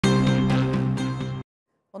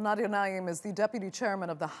Well, Nadir Naim is the deputy chairman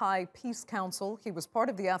of the High Peace Council. He was part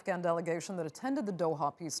of the Afghan delegation that attended the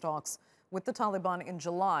Doha peace talks with the Taliban in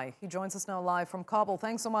July. He joins us now live from Kabul.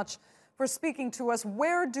 Thanks so much for speaking to us.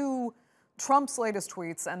 Where do Trump's latest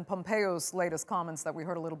tweets and Pompeo's latest comments that we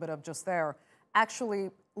heard a little bit of just there actually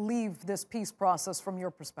leave this peace process from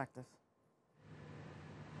your perspective?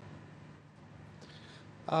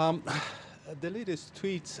 The latest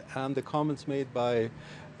tweets and the comments made by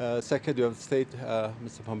Secretary of State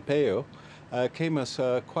Mr. Pompeo came as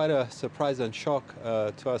quite a surprise and shock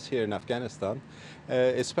to us here in Afghanistan,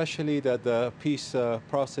 especially that the peace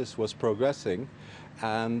process was progressing,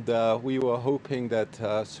 and we were hoping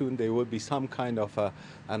that soon there would be some kind of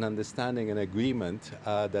an understanding and agreement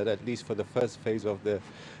that at least for the first phase of the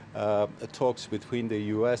talks between the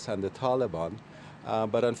US and the Taliban.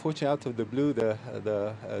 But unfortunately, out of the blue,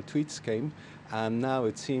 the tweets came, and now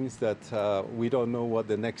it seems that we don't know what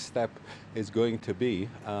the next step is going to be.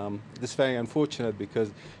 This is very unfortunate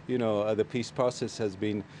because, you know, the peace process has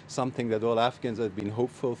been something that all Afghans have been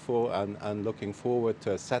hopeful for and looking forward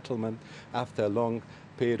to a settlement after a long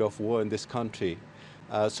period of war in this country.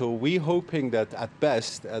 So we're hoping that at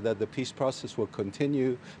best that the peace process will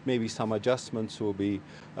continue, maybe some adjustments will be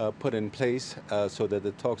put in place so that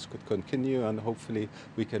the talks could continue and hopefully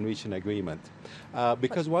we can reach an agreement.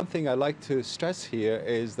 Because one thing I like to stress here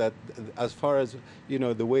is that as far as, you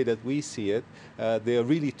know, the way that we see it, there are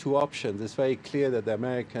really two options. It's very clear that the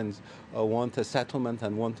Americans want a settlement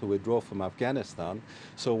and want to withdraw from Afghanistan.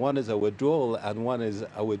 So one is a withdrawal and one is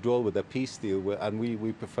a withdrawal with a peace deal, and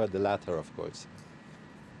we prefer the latter, of course.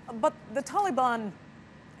 But the Taliban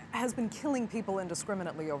has been killing people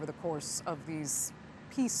indiscriminately over the course of these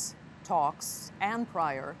peace talks and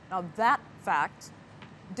prior. Now, that fact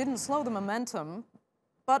didn't slow the momentum,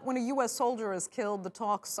 but when a U.S. soldier is killed, the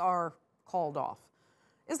talks are called off.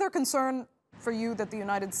 Is there concern for you that the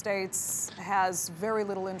United States has very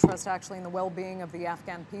little interest actually in the well-being of the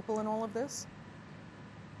Afghan people in all of this?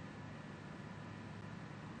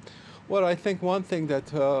 Well, I think one thing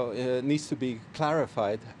that needs to be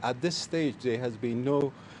clarified, at this stage there has been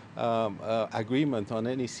no agreement on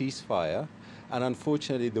any ceasefire, and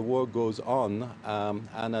unfortunately the war goes on,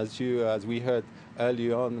 and as we heard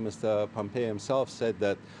earlier on, Mr. Pompeo himself said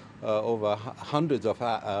that over hundreds of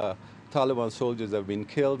Taliban soldiers have been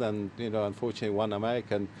killed, and, you know, unfortunately one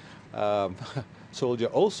American soldier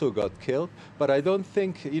also got killed. But I don't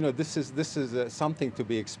think, you know, this is something to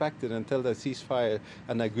be expected until the ceasefire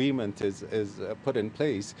and agreement is put in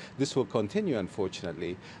place. This will continue,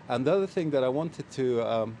 unfortunately. And the other thing that I wanted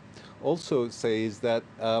to also say is that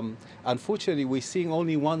unfortunately we're seeing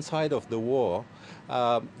only one side of the war.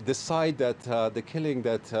 The side that the killing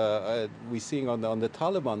that we're seeing on the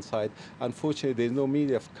Taliban side, unfortunately there's no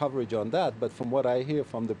media coverage on that, but from what I hear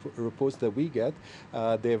from the reports that we get,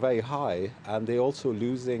 they're very high, and they're also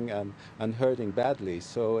losing and hurting badly.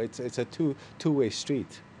 So it's a two-way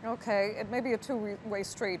street. Okay, it may be a two-way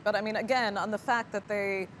street, but I mean, again, on the fact that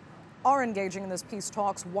they are engaging in this peace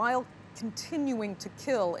talks while continuing to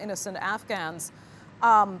kill innocent Afghans,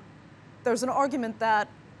 there's an argument that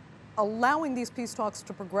allowing these peace talks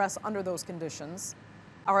to progress under those conditions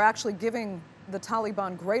are actually giving the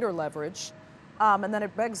Taliban greater leverage. And then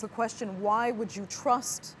it begs the question, why would you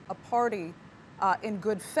trust a party in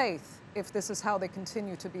good faith if this is how they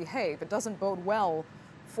continue to behave? It doesn't bode well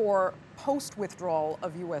for post-withdrawal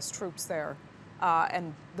of U.S. troops there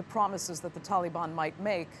and the promises that the Taliban might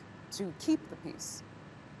make to keep the peace.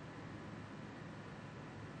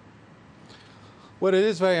 Well, it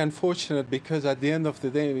is very unfortunate because at the end of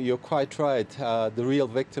the day, you're quite right, the real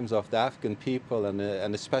victims of the Afghan people and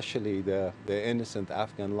especially the innocent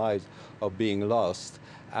Afghan lives are being lost.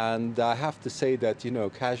 And I have to say that, you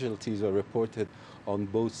know, casualties are reported on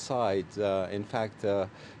both sides. In fact,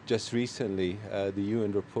 just recently, the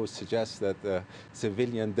UN report suggests that the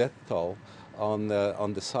civilian death toll on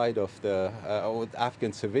the side of the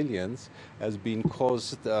Afghan civilians has been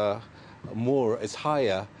caused is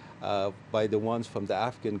higher by the ones from the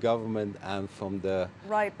Afghan government and from the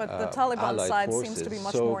right, but the Taliban side forces. Seems to be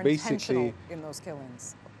much more intentional in those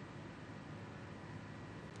killings.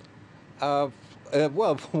 Well,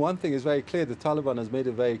 one thing is very clear. The Taliban has made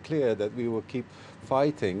it very clear that we will keep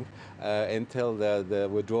fighting until the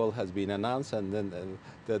withdrawal has been announced, and then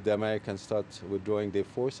the Americans start withdrawing their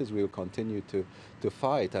forces. We will continue to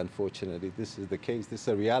fight, unfortunately. This is the case. This is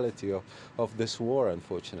the reality of this war,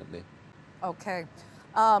 unfortunately. Okay.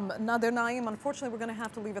 Nadir Naim, unfortunately, we're going to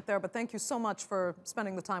have to leave it there, but thank you so much for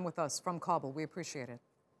spending the time with us from Kabul. We appreciate it.